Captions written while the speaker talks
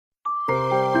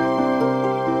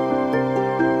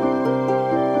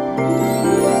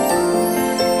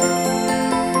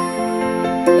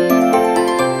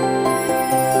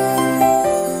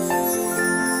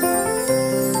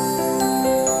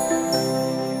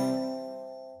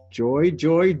Joy,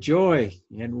 joy, joy,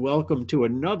 and welcome to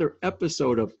another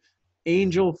episode of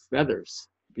Angel Feathers,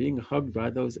 being hugged by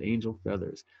those angel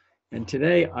feathers. And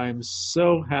today I'm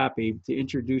so happy to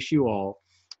introduce you all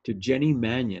to Jenny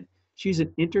Mannion. She's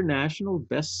an international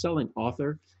best-selling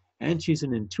author, and she's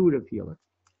an intuitive healer.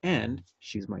 And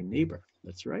she's my neighbor.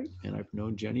 That's right. And I've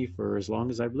known Jenny for as long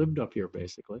as I've lived up here,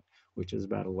 basically, which is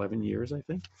about 11 years, I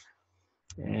think.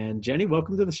 And Jenny,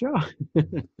 welcome to the show.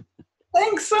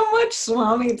 Thanks so much,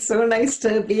 Swami. It's so nice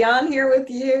to be on here with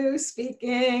you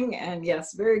speaking. And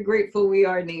yes, very grateful we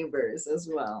are neighbors as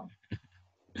well.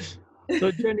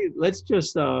 So Jenny, let's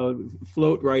just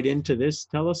float right into this.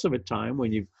 Tell us of a time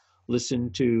when you've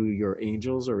listened to your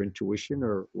angels or intuition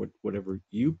or whatever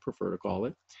you prefer to call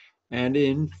it. And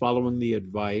in following the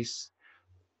advice,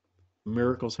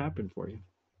 miracles happen for you.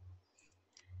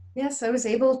 Yes, I was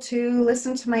able to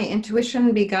listen to my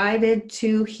intuition, be guided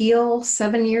to heal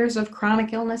 7 years of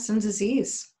chronic illness and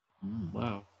disease.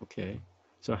 Wow. Okay.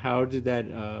 So how did that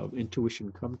intuition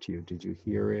come to you? Did you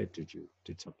hear it?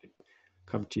 Did something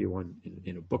come to you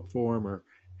in a book form, or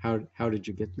how did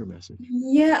you get your message?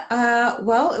 Yeah,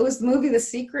 well, it was the movie The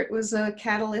Secret was a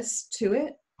catalyst to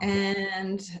it.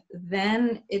 And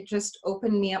then it just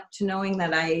opened me up to knowing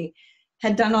that I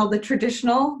had done all the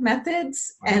traditional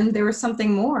methods, and there was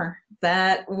something more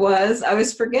that I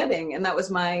was forgetting. And that was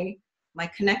my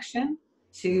connection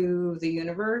to the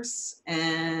universe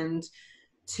and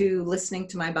to listening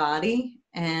to my body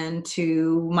and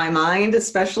to my mind,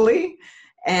 especially,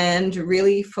 and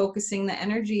really focusing the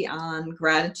energy on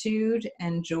gratitude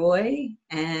and joy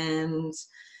and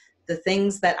the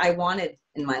things that I wanted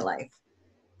in my life.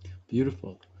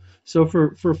 Beautiful. So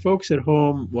for folks at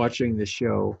home watching the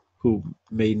show who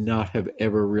may not have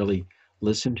ever really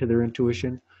listened to their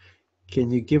intuition, can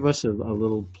you give us a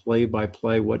little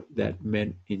play-by-play what that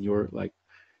meant in your, like,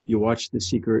 you watched The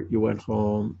Secret, you went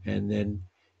home, and then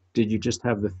did you just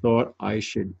have the thought, I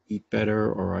should eat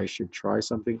better or I should try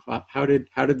something? How did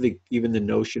even the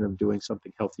notion of doing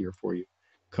something healthier for you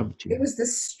come to you? It was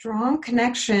this strong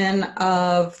connection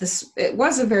of this. It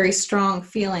was a very strong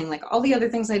feeling. Like all the other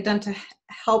things I'd done to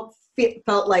help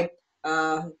felt like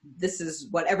this is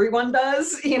what everyone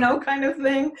does, kind of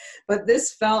thing. But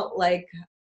this felt like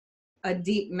a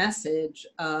deep message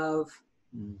of,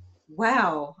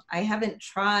 wow, I haven't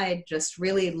tried just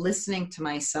really listening to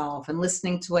myself and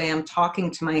listening to the way I'm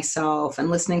talking to myself and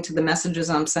listening to the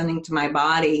messages I'm sending to my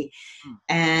body.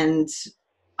 And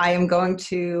I am going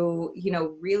to,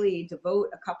 really devote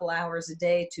a couple hours a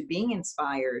day to being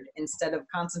inspired instead of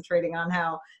concentrating on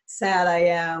how sad I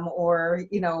am or,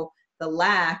 the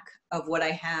lack of what I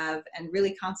have, and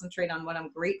really concentrate on what I'm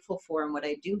grateful for and what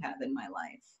I do have in my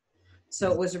life.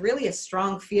 So it was really a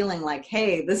strong feeling like,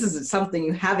 hey, this is something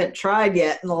you haven't tried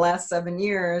yet in the last 7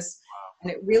 years.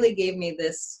 And it really gave me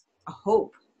a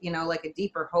hope, like a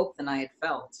deeper hope than I had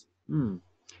felt. And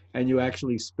you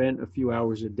actually spent a few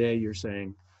hours a day, you're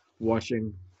saying,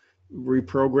 watching,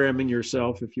 reprogramming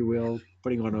yourself, if you will,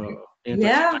 putting on a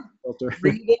filter.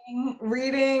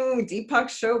 reading Deepak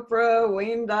Chopra,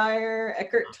 Wayne Dyer,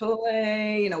 Eckhart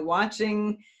Tolle,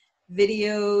 watching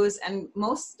videos, and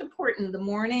most important, the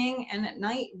morning and at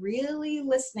night, really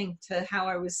listening to how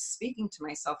I was speaking to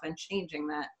myself and changing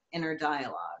that inner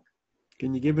dialogue.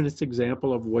 Can you give us an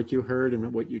example of what you heard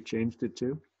and what you changed it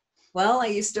to? Well, I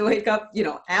used to wake up,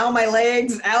 ow, my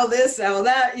legs, ow, this, ow,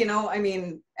 that,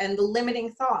 and the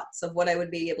limiting thoughts of what I would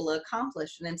be able to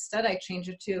accomplish. And instead I changed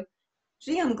it to,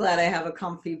 gee, I'm glad I have a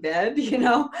comfy bed,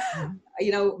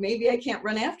 maybe I can't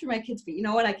run after my kids, but you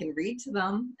know what? I can read to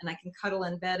them and I can cuddle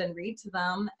in bed and read to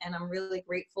them. And I'm really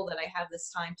grateful that I have this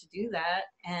time to do that,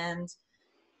 and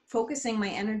focusing my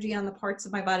energy on the parts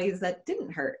of my body that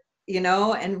didn't hurt.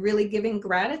 And really giving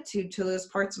gratitude to those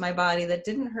parts of my body that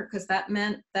didn't hurt, because that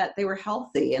meant that they were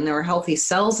healthy and there were healthy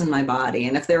cells in my body.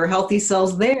 And if there were healthy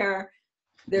cells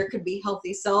there could be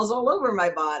healthy cells all over my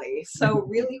body. So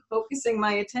really focusing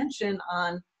my attention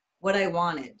on what I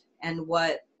wanted and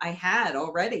what I had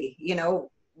already,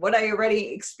 what I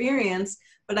already experienced,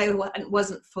 but I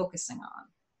wasn't focusing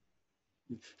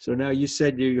on. So now you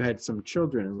said you had some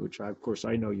children, which of course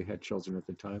I know you had children at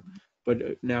the time.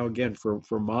 But now again, for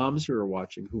moms who are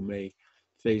watching who may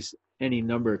face any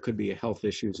number, it could be health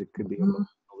issues, it could be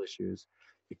emotional issues,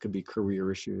 it could be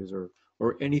career issues,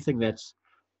 or anything that's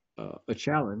a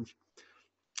challenge.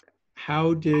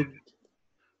 Talk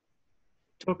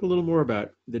a little more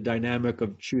about the dynamic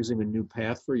of choosing a new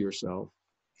path for yourself.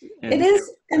 It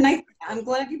is, and I'm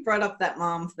glad you brought up that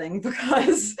mom thing,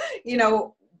 because,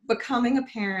 becoming a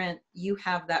parent, you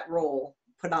have that role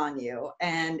put on you.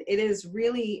 And it is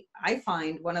really, I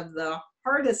find, one of the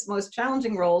hardest, most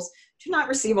challenging roles to not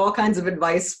receive all kinds of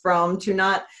advice from, to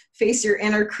not face your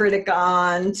inner critic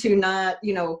on, to not,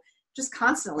 just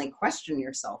constantly question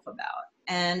yourself about.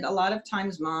 And a lot of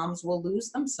times moms will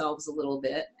lose themselves a little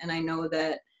bit. And I know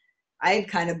that I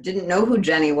kind of didn't know who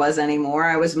Jenny was anymore.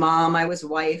 I was mom, I was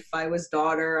wife, I was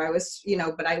daughter, I was,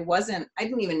 but I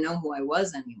didn't even know who I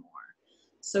was anymore.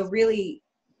 So really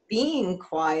being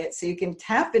quiet so you can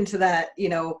tap into that,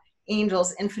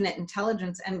 angel's infinite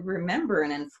intelligence and remember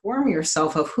and inform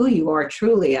yourself of who you are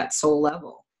truly at soul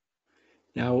level.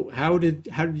 Now, how did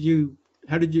you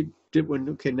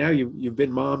now you've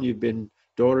been mom, you've been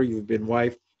daughter, you've been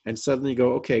wife, and suddenly you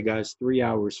go, okay, guys, 3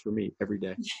 hours for me every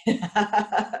day.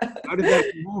 How did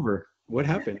that come over? What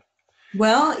happened?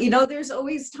 Well, there's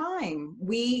always time.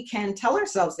 We can tell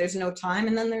ourselves there's no time,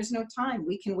 and then there's no time.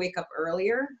 We can wake up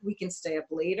earlier. We can stay up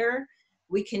later.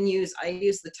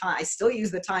 I still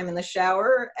use the time in the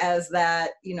shower as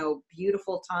that,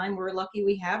 beautiful time. We're lucky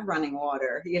we have running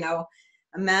water,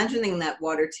 imagining that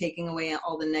water taking away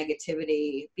all the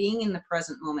negativity, being in the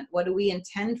present moment. What do we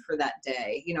intend for that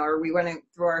day? Are we running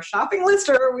through our shopping list,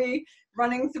 or are we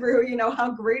running through,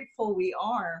 how grateful we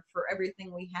are for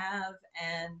everything we have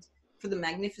and for the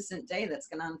magnificent day that's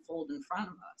going to unfold in front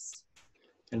of us?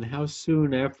 And how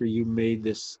soon after you made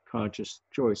this conscious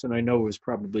choice, and I know it was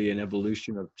probably an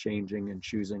evolution of changing and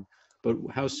choosing, but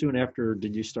how soon after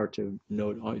did you start to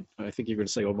note, I think you're going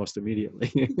to say almost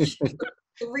immediately.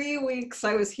 3 weeks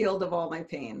I was healed of all my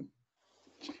pain,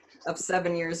 of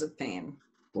 7 years of pain.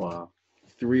 Wow.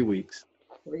 3 weeks.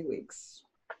 3 weeks.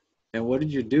 And what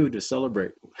did you do to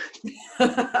celebrate?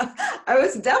 I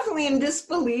was definitely in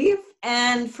disbelief.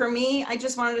 And for me, I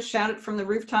just wanted to shout it from the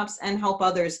rooftops and help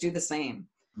others do the same.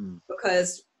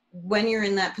 Because when you're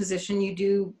in that position, you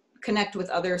do connect with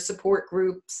other support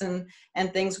groups and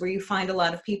things where you find a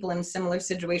lot of people in similar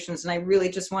situations. And I really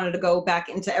just wanted to go back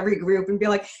into every group and be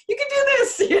like, you can do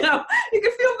this, you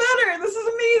can feel better. This is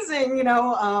amazing,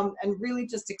 and really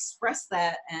just express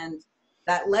that. And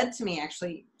that led to me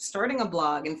actually starting a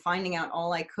blog and finding out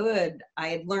all I could. I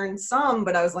had learned some,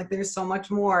 but I was like, there's so much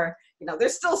more,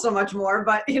 there's still so much more,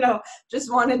 but,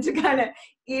 just wanted to kind of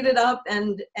eat it up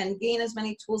and gain as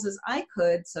many tools as I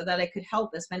could so that I could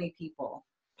help as many people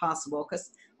possible, because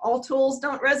all tools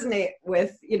don't resonate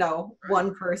with,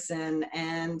 one person.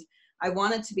 And I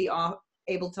wanted to be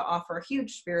able to offer a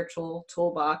huge spiritual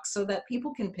toolbox so that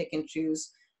people can pick and choose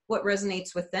what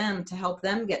resonates with them to help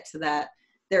them get to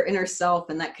their inner self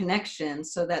and that connection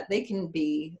so that they can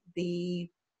be the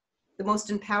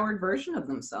most empowered version of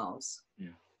themselves. Yeah,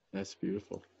 that's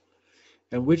beautiful.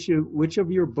 And which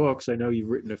of your books, I know you've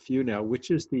written a few now,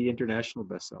 which is the international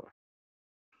bestseller?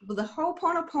 Well, the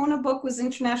Ho'oponopono book was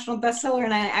international bestseller,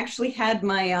 and I actually had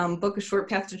my book, A Short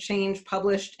Path to Change,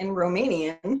 published in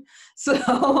Romanian. So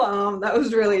that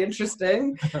was really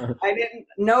interesting. I didn't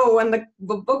know when the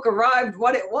book arrived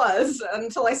what it was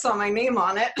until I saw my name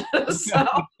on it. So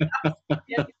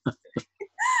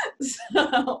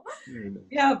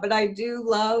yeah, but I do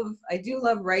love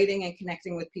writing and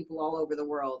connecting with people all over the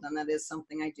world, and that is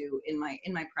something I do in my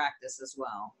practice as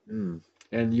well.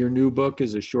 And your new book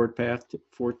is A Short Path to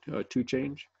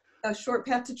Change? A Short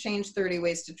Path to Change, 30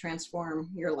 Ways to Transform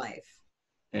Your Life.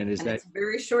 And it's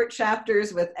very short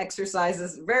chapters with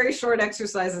exercises, very short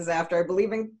exercises after. I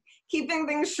believe in keeping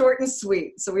things short and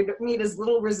sweet, so we need as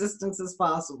little resistance as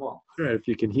possible. Right. If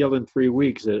you can heal in 3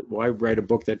 weeks, why write a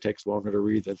book that takes longer to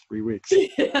read than 3 weeks?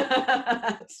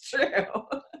 Yeah, it's true.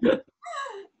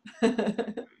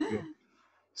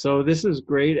 So this is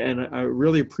great, and I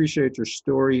really appreciate your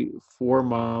story for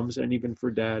moms and even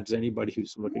for dads, anybody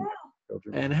who's looking at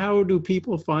children. And how do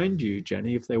people find you,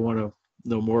 Jenny, if they want to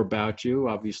know more about you?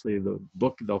 Obviously, the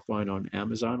book they'll find on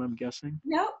Amazon, I'm guessing.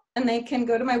 Yep, and they can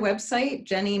go to my website,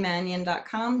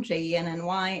 jennymannion.com,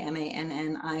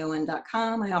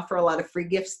 JennyMannion.com. I offer a lot of free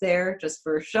gifts there just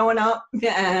for showing up,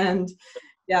 and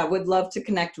yeah, would love to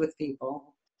connect with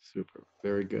people. Super,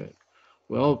 very good.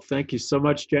 Well, thank you so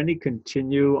much, Jenny.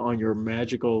 Continue on your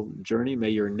magical journey. May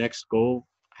your next goal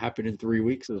happen in 3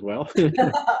 weeks as well.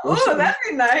 Oh, that'd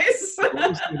be nice.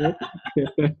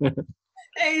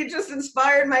 Hey, you just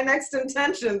inspired my next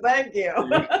intention. Thank you.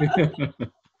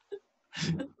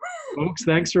 Folks,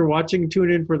 thanks for watching.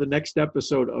 Tune in for the next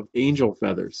episode of Angel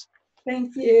Feathers.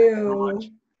 Thank you.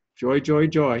 Joy, joy,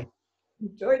 joy.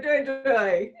 Joy, joy,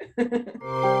 joy.